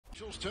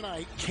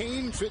Tonight,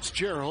 Kane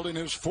Fitzgerald in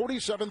his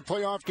 47th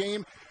playoff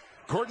game.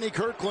 Courtney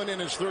Kirkland in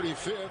his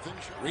 35th.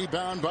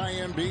 Rebound by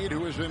Embiid,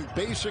 who has been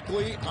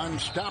basically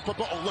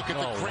unstoppable. Oh, look at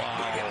the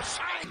crowd.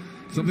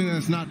 Something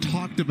that's not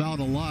talked about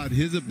a lot,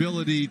 his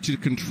ability to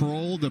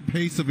control the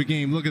pace of a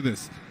game. Look at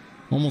this.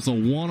 Almost a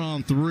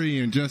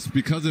 1-on-3, and just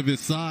because of his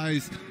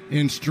size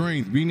and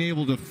strength, being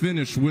able to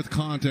finish with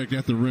contact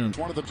at the rim.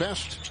 One of the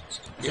best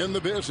in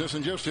the business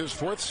in just his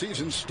 4th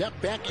season. Step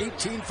back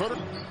 18-footer.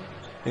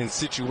 In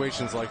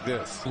situations like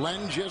this.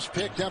 Len just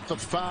picked up the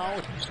foul.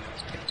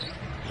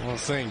 I'm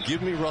saying,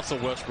 give me Russell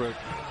Westbrook.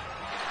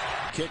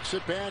 Kicks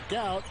it back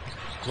out.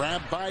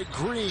 Grabbed by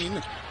Green.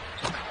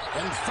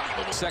 And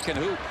fouled. Second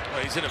hoop.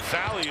 Well, he's in a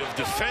valley of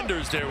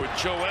defenders there with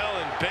Joel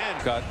and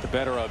Ben. Got the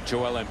better of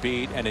Joel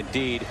Embiid, and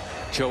indeed,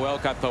 Joel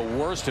got the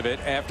worst of it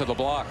after the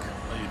block.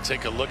 Well, you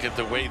take a look at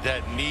the way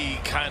that knee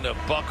kind of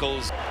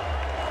buckles.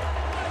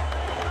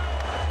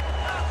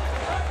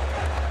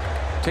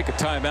 Take a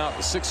timeout.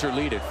 The Sixers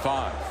lead at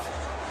 5.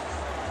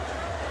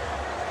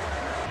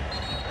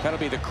 That'll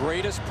be the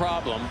greatest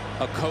problem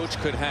a coach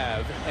could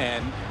have,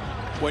 and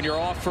when you're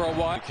off for a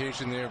while.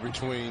 Communication there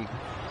between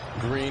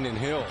Green and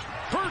Hill.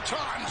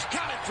 Bertans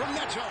got it from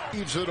Neto.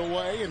 Leaves it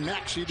away, and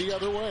Maxey the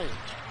other way.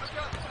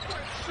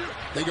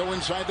 They go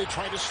inside. They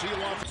try to seal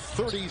off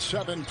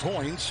 37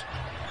 points.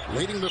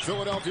 Leading the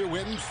Philadelphia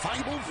win,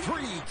 5 of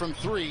 3 from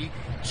 3,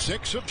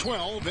 6 of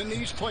 12 in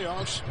these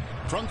playoffs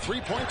from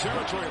 3-point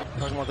territory.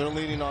 Talking about they're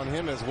leaning on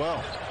him as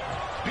well.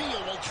 Beal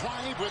will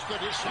drive with the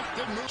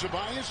deceptive move.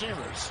 Tobias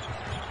Harris.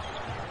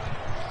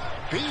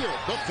 Beal,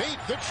 the fake,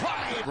 the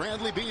try.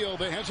 Bradley Beal,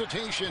 the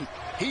hesitation.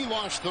 He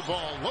lost the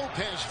ball.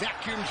 Lopez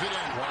vacuums it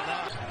in.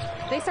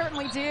 They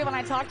certainly do. When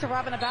I talked to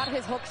Robin about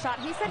his hook shot,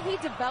 he said he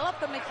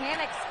developed the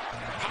mechanics.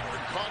 Howard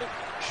caught it.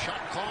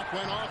 Shot clock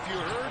went off. You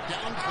heard.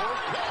 Down court.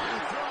 Long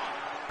throw.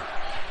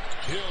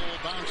 Hill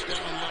bounced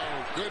down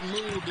low. Good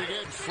move to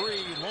get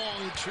free.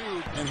 Long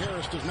two. And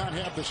Harris does not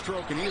have the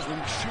stroke, and he's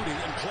been shooting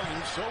and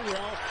playing so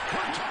well.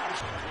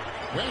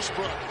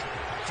 Westbrook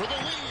for the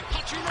lead.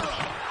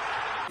 Hachimura.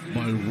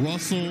 By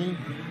Russell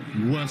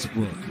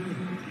Westbrook.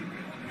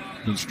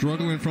 Been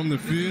struggling from the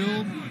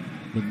field,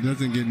 but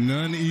doesn't get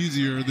none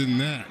easier than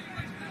that.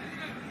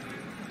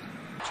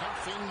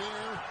 Tough in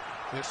there.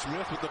 There's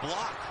Smith with the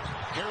block.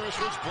 Harris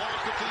was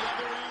blocked at the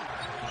other end.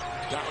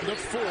 Down to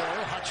 4.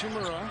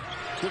 Hachimura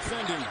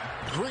defending.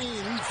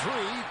 Green 3.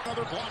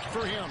 Another block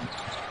for him.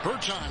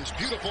 Bertans,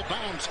 beautiful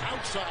bounce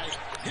outside.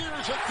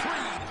 Here's a 3.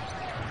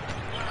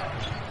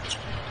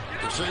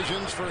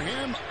 Decisions for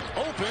him.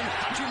 Open.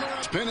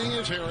 Hachimura spinning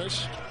is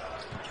Harris.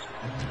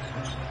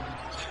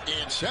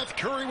 And Seth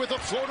Curry with a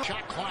floater.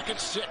 Shot clock at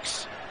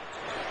 6.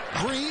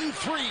 Green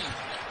 3.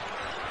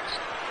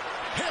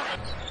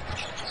 Harris.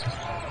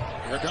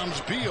 Here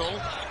comes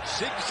Beal.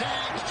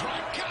 Zigzags.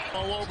 Drive.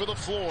 All over the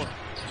floor.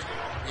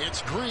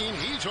 It's Green.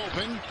 He's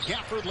open.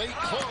 Gafford late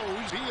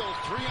close. Beal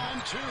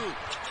 3-on-2.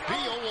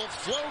 Beal will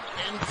float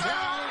and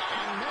foul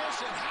and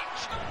miss and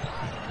hatch.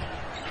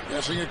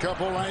 Guessing a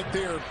couple right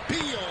there. Beal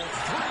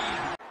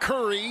 3.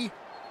 Curry.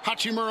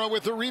 Hachimura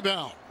with the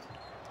rebound.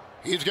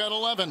 He's got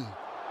 11.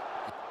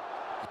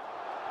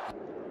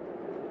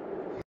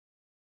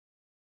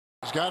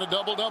 He's got a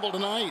double-double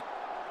tonight.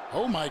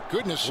 Oh my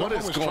goodness, someone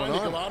was trying to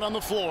go out on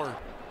the floor.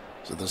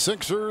 So the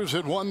Sixers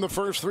had won the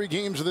first 3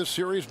 games of this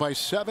series by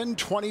 7,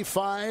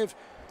 25,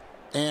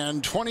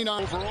 and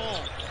 29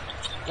 overall.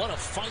 What a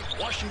fight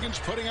Washington's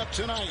putting up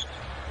tonight.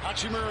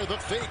 Hachimura the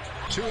fake,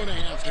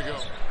 2.5 to go.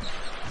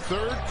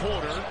 Third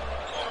quarter,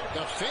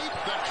 the fake,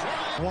 the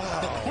drive.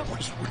 Wow,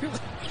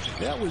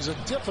 that was a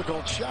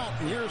difficult shot.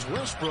 And here's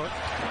Westbrook.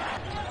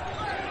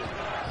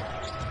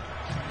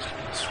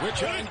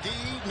 Switch on D.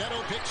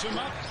 Neto picks him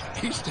up.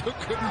 He still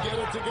couldn't get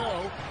it to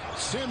go.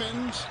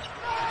 Simmons,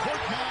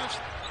 Korkmaz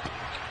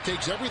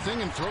takes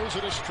everything and throws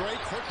it astray.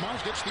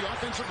 Korkmaz gets the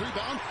offensive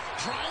rebound.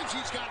 Drives,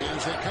 he's got.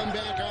 As they come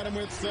back at him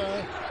with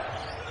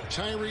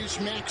Tyrese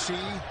Maxey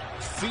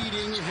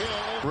feeding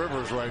Hill.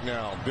 Rivers right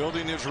now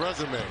building his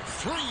resume.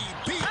 3.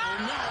 Beal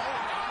now.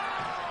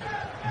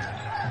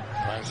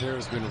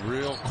 Isaiah's been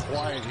real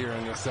quiet here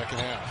in the second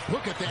half.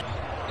 Look at that.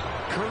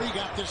 Curry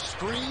got the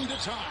screen to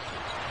tie.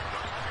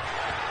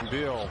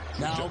 Beal.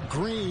 Now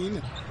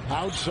Green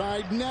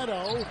outside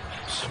Neto.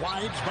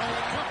 Slides by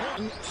a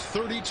couple.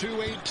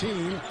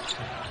 32-18.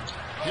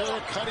 Here a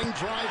cutting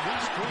drive.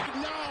 Westbrook.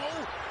 No.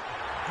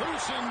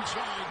 Loose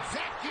inside.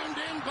 Vacuumed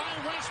in by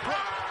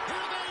Westbrook.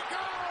 Here they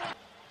go.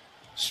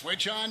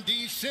 Switch on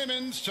D.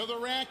 Simmons to the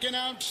rack and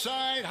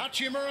outside.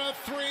 Hachimura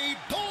 3.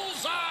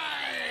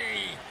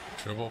 Bullseye.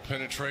 Triple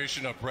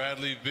penetration of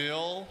Bradley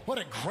Beal. What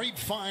a great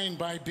find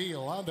by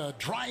Beal on the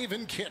drive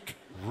and kick.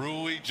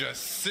 Rui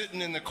just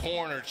sitting in the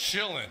corner,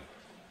 chilling.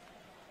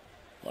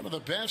 One of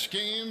the best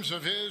games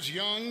of his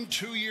young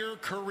 2-year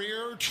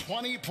career.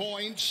 20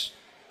 points.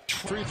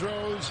 Free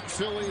throws.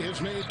 Philly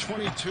has made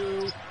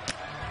 22.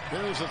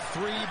 There's a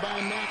 3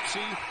 by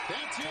Maxey.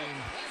 That's it.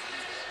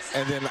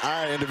 And then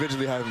I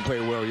individually haven't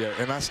played well yet.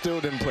 And I still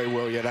didn't play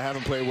well yet. I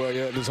haven't played well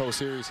yet this whole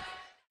series.